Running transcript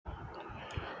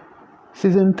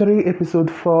Season 3,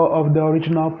 Episode 4 of the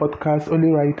original podcast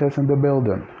Only Writers in the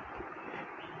Building.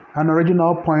 An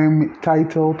original poem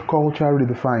titled Culture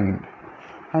Redefined.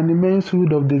 An immense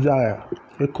hood of desire,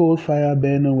 a cold fire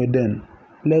burning within.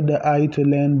 Let the eye to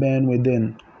learn burn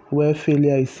within, where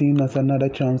failure is seen as another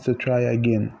chance to try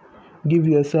again. Give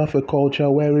yourself a culture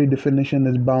where redefinition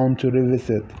is bound to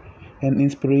revisit, and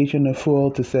inspiration a fuel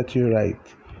to set you right.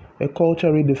 A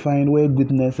culture redefined where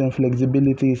goodness and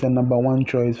flexibility is a number one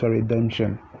choice for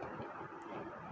redemption.